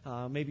us.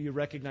 Maybe you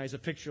recognize a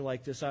picture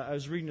like this. I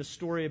was reading a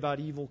story about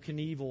Evel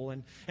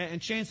Knievel,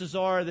 and chances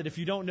are that if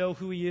you don't know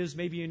who he is,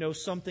 maybe you know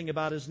something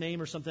about his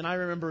name or something. I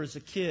remember as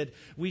a kid,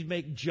 we'd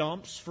make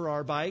jumps for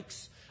our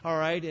bikes, all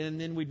right, and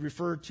then we'd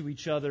refer to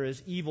each other as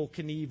Evel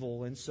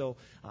Knievel. And so,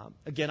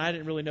 again, I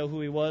didn't really know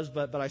who he was,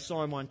 but I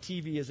saw him on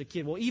TV as a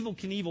kid. Well, Evel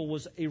Knievel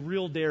was a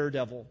real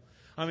daredevil.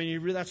 I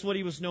mean, that's what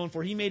he was known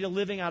for. He made a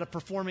living out of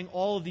performing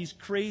all of these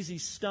crazy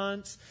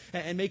stunts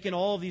and making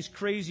all of these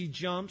crazy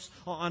jumps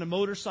on a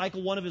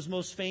motorcycle. One of his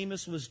most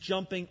famous was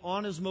jumping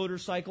on his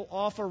motorcycle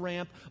off a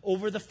ramp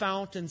over the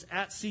fountains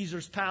at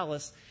Caesar's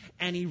Palace,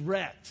 and he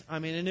wrecked. I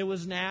mean, and it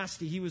was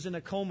nasty. He was in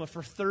a coma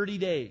for 30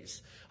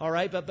 days. All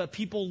right, but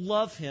people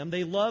love him.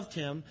 They loved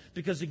him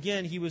because,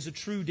 again, he was a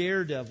true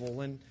daredevil.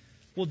 And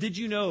well, did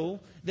you know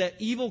that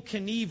Evel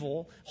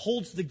Knievel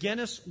holds the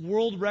Guinness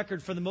World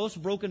Record for the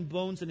most broken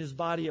bones in his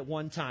body at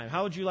one time?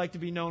 How would you like to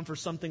be known for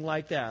something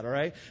like that, all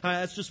right?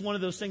 That's just one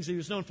of those things that he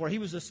was known for. He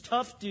was this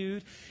tough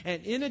dude,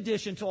 and in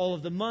addition to all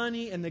of the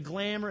money and the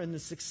glamour and the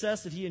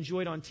success that he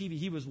enjoyed on TV,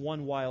 he was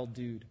one wild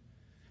dude.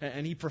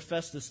 And he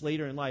professed this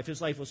later in life. His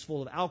life was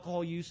full of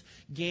alcohol use,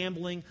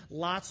 gambling,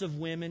 lots of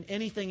women,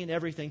 anything and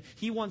everything.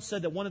 He once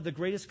said that one of the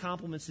greatest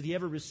compliments that he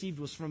ever received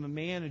was from a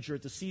manager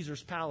at the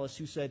Caesar's Palace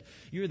who said,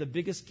 "You're the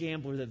biggest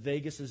gambler that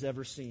Vegas has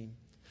ever seen."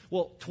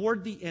 Well,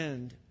 toward the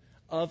end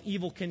of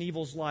Evel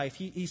Knievel's life,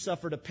 he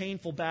suffered a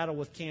painful battle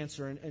with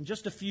cancer. And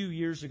just a few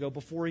years ago,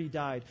 before he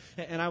died,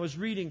 and I was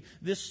reading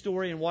this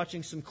story and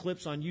watching some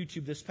clips on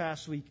YouTube this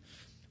past week,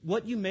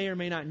 what you may or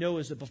may not know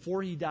is that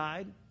before he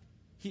died,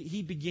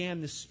 he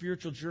began this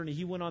spiritual journey.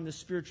 He went on this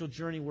spiritual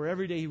journey where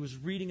every day he was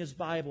reading his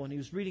Bible, and he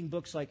was reading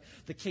books like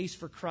The Case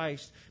for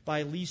Christ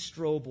by Lee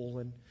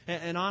Strobel.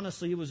 And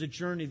honestly, it was a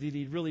journey that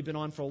he'd really been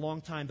on for a long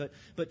time.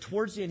 But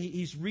towards the end,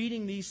 he's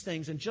reading these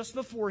things. And just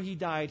before he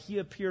died, he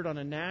appeared on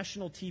a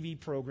national TV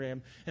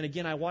program. And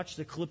again, I watched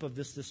a clip of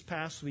this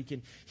past week.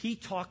 And he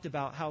talked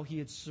about how he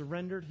had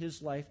surrendered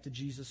his life to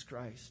Jesus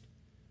Christ.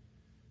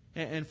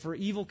 And for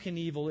Evel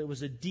Knievel, it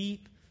was a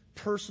deep,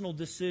 personal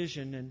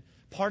decision. And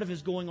part of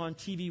his going on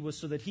TV was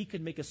so that he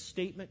could make a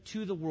statement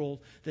to the world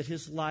that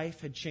his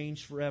life had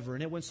changed forever.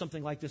 And it went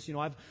something like this.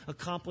 I've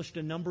accomplished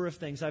a number of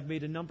things. I've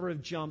made a number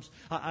of jumps.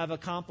 I've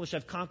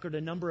conquered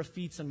a number of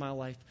feats in my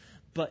life.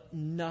 But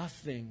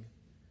nothing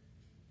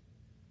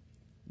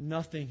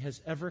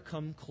has ever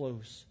come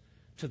close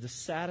to the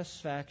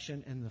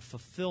satisfaction and the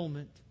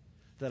fulfillment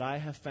that I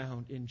have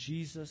found in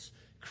Jesus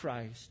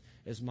Christ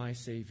as my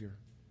Savior.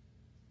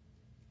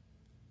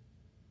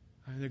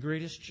 And the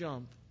greatest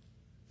jump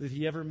that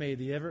he ever made,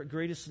 the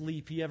greatest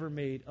leap he ever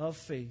made of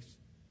faith,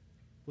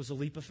 was a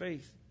leap of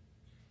faith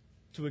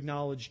to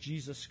acknowledge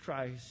Jesus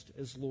Christ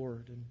as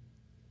Lord.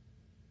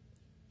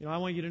 And I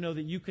want you to know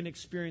that you can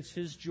experience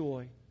his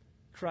joy,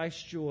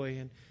 Christ's joy,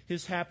 and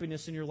his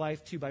happiness in your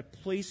life too by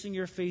placing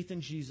your faith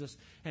in Jesus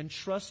and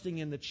trusting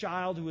in the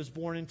child who was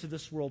born into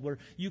this world, where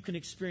you can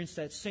experience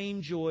that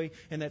same joy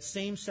and that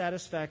same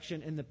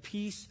satisfaction and the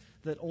peace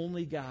that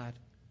only God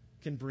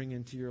can bring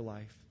into your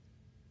life.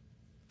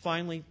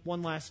 Finally,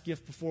 one last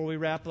gift before we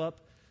wrap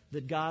up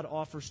that God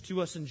offers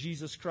to us in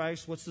Jesus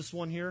Christ. What's this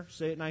one here?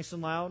 Say it nice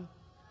and loud.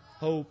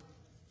 Hope.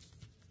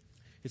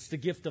 It's the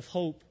gift of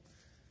hope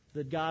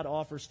that God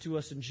offers to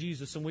us in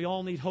Jesus. And we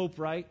all need hope,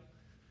 right?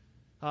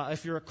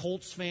 If you're a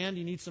Colts fan,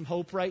 you need some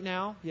hope right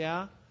now.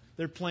 Yeah?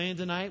 They're playing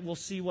tonight. We'll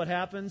see what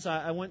happens.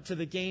 I went to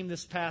the game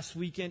this past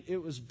weekend.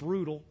 It was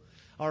brutal.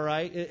 All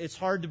right? It's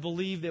hard to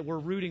believe that we're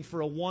rooting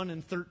for a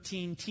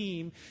 1-13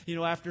 team,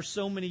 after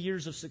so many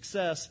years of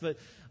success. But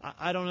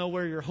I don't know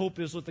where your hope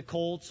is with the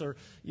Colts, or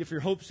if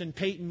your hope's in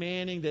Peyton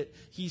Manning, that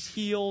he's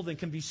healed and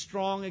can be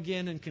strong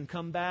again and can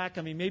come back.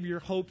 I mean, maybe your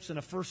hope's in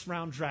a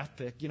first-round draft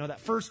pick, that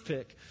first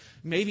pick.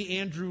 Maybe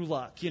Andrew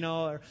Luck,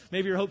 or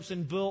maybe your hope's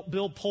in Bill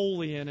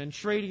Polian and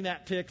trading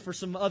that pick for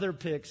some other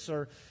picks,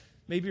 or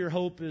maybe your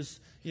hope is,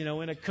 in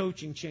a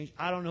coaching change.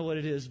 I don't know what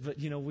it is, but,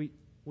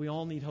 we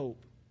all need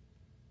hope.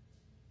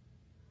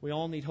 We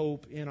all need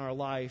hope in our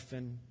life.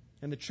 And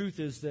the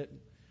truth is that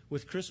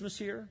with Christmas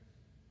here,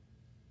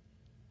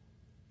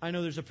 I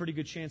know there's a pretty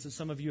good chance that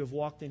some of you have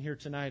walked in here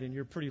tonight and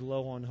you're pretty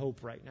low on hope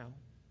right now.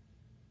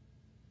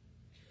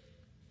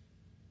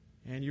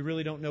 And you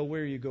really don't know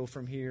where you go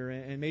from here.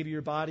 And maybe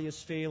your body is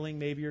failing.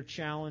 Maybe you're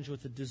challenged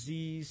with a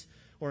disease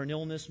or an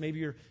illness. Maybe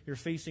you're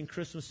facing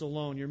Christmas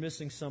alone. You're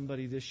missing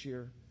somebody this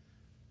year.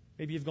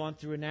 Maybe you've gone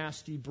through a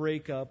nasty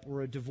breakup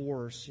or a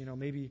divorce.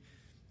 Maybe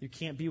you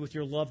can't be with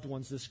your loved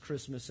ones this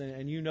Christmas,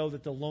 and you know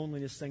that the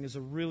loneliness thing is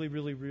a really,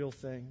 really real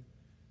thing.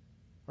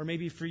 Or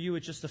maybe for you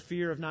it's just the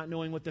fear of not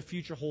knowing what the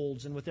future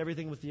holds, and with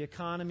everything with the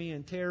economy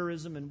and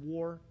terrorism and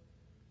war,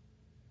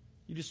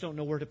 you just don't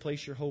know where to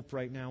place your hope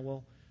right now.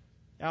 Well,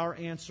 our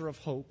answer of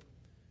hope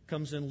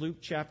comes in Luke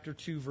chapter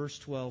 2, verse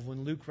 12,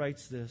 when Luke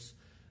writes this: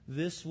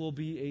 "This will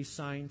be a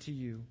sign to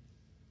you.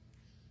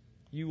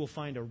 You will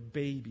find a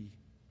baby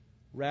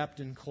wrapped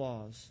in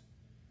cloths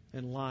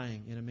and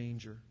lying in a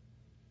manger."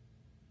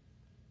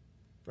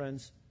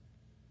 Friends,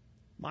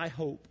 my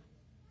hope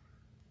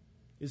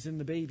is in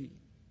the baby.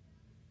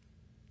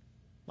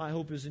 My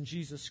hope is in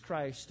Jesus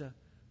Christ.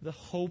 The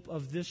hope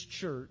of this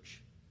church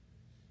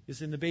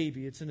is in the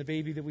baby. It's in the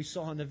baby that we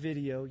saw in the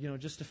video,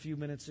 just a few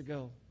minutes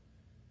ago.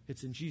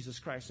 It's in Jesus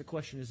Christ. The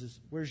question is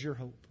where's your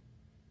hope?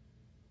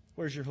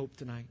 Where's your hope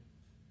tonight?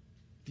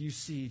 Do you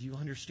see? Do you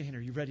understand?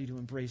 Are you ready to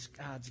embrace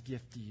God's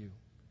gift to you?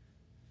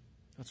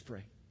 Let's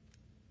pray.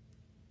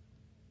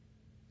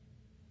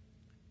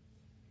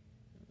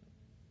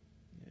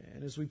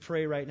 And as we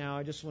pray right now,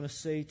 I just want to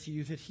say to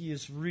you that He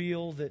is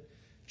real, that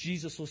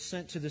Jesus was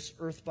sent to this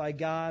earth by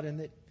God, and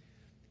that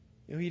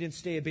He didn't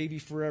stay a baby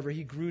forever.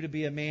 He grew to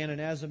be a man,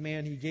 and as a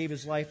man, He gave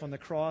His life on the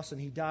cross,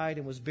 and He died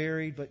and was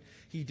buried, but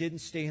He didn't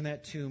stay in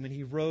that tomb, and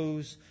He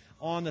rose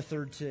on the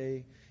third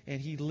day, and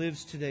He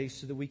lives today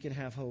so that we can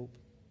have hope.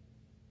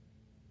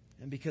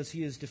 And because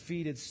He has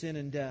defeated sin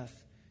and death,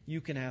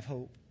 you can have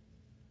hope.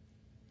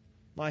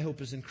 My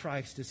hope is in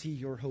Christ. Is He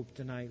your hope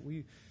tonight?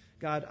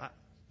 God,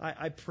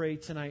 I pray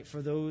tonight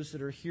for those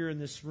that are here in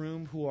this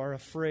room who are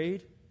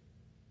afraid.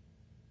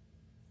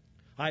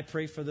 I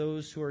pray for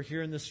those who are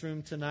here in this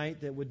room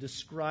tonight that would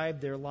describe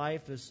their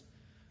life as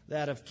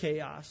that of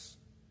chaos.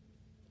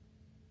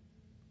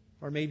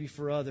 Or maybe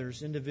for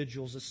others,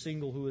 individuals, a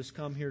single who has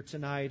come here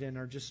tonight and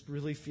are just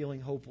really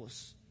feeling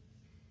hopeless.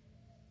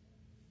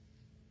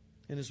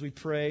 And as we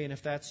pray, and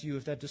if that's you,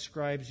 if that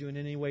describes you in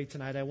any way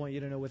tonight, I want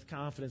you to know with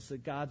confidence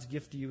that God's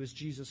gift to you is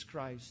Jesus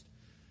Christ.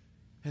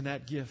 And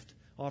that gift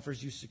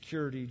offers you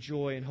security,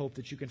 joy, and hope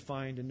that you can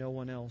find in no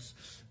one else.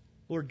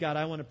 Lord God,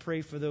 I want to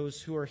pray for those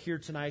who are here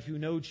tonight who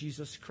know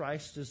Jesus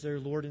Christ as their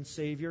Lord and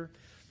Savior.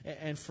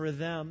 And for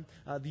them,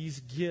 these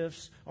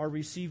gifts are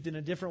received in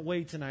a different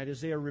way tonight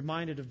as they are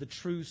reminded of the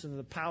truths and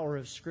the power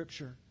of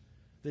Scripture.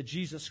 That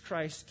Jesus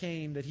Christ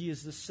came, that He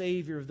is the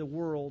Savior of the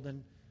world,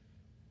 and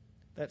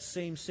that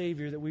same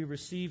Savior that we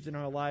received in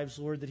our lives,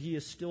 Lord, that He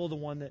is still the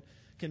one that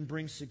can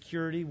bring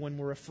security when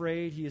we're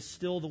afraid. He is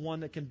still the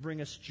one that can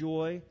bring us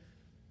joy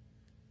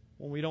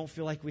when we don't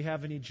feel like we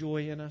have any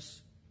joy in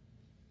us.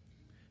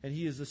 And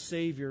He is the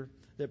Savior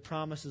that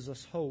promises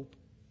us hope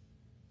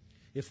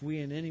if we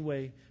in any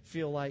way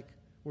feel like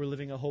we're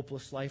living a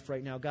hopeless life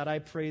right now. God, I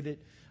pray that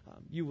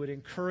you would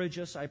encourage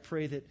us. I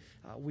pray that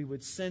we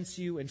would sense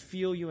you and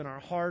feel you in our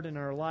heart and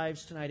our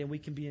lives tonight, and we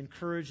can be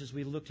encouraged as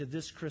we look to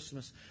this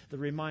Christmas, the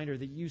reminder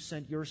that you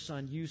sent your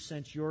Son, you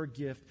sent your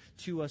gift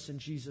to us in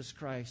Jesus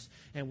Christ,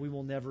 and we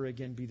will never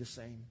again be the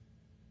same.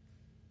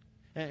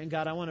 And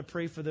God, I want to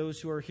pray for those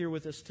who are here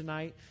with us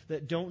tonight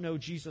that don't know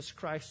Jesus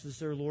Christ as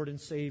their Lord and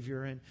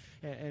Savior.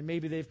 And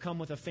maybe they've come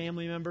with a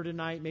family member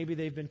tonight. Maybe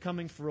they've been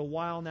coming for a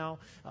while now.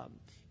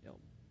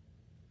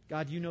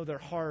 God, you know their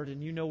heart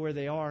and you know where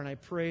they are. And I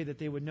pray that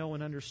they would know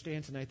and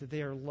understand tonight that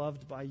they are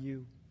loved by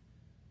you.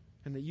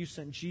 And that you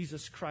sent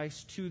Jesus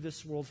Christ to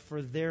this world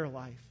for their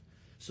life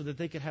so that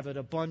they could have it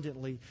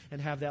abundantly and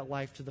have that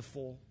life to the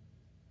full.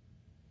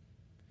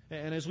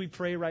 And as we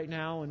pray right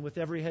now, and with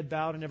every head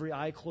bowed and every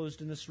eye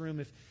closed in this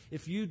room,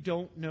 if you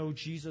don't know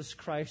Jesus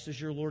Christ as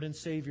your Lord and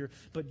Savior,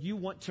 but you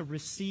want to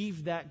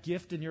receive that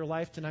gift in your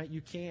life tonight, you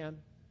can.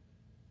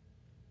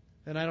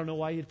 And I don't know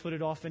why you'd put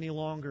it off any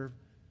longer.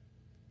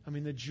 I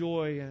mean, the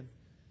joy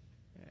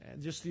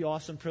and just the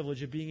awesome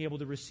privilege of being able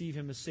to receive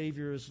Him as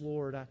Savior, as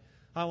Lord.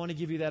 I want to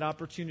give you that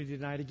opportunity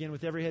tonight. Again,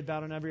 with every head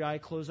bowed and every eye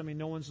closed. I mean,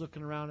 no one's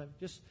looking around.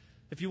 Just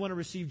if you want to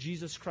receive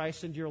Jesus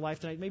Christ into your life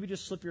tonight, maybe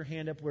just slip your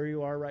hand up where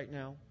you are right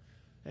now.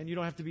 And you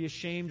don't have to be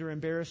ashamed or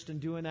embarrassed in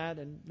doing that.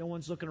 And no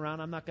one's looking around.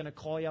 I'm not going to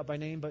call you out by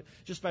name. But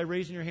just by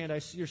raising your hand,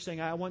 you're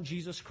saying, I want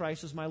Jesus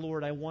Christ as my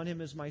Lord. I want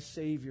Him as my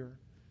Savior.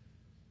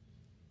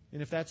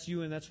 And if that's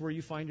you and that's where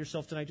you find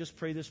yourself tonight, just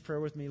pray this prayer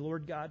with me.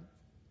 Lord God,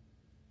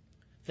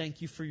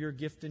 thank you for your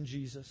gift in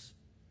Jesus.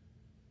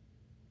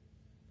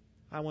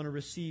 I want to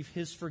receive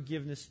His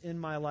forgiveness in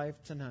my life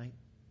tonight.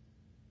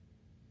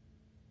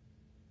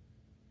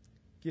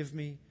 Give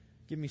me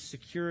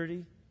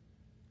security.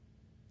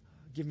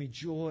 Give me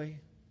joy.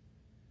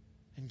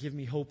 And give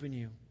me hope in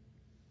you.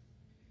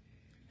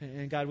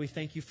 And God, we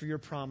thank you for your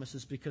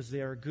promises because they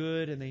are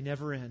good and they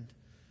never end.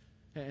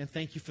 And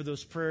thank you for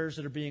those prayers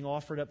that are being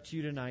offered up to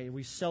you tonight. And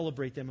we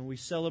celebrate them and we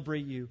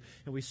celebrate you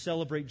and we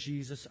celebrate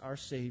Jesus, our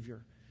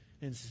Savior.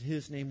 In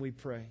His name we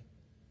pray.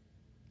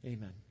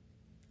 Amen.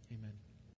 Amen.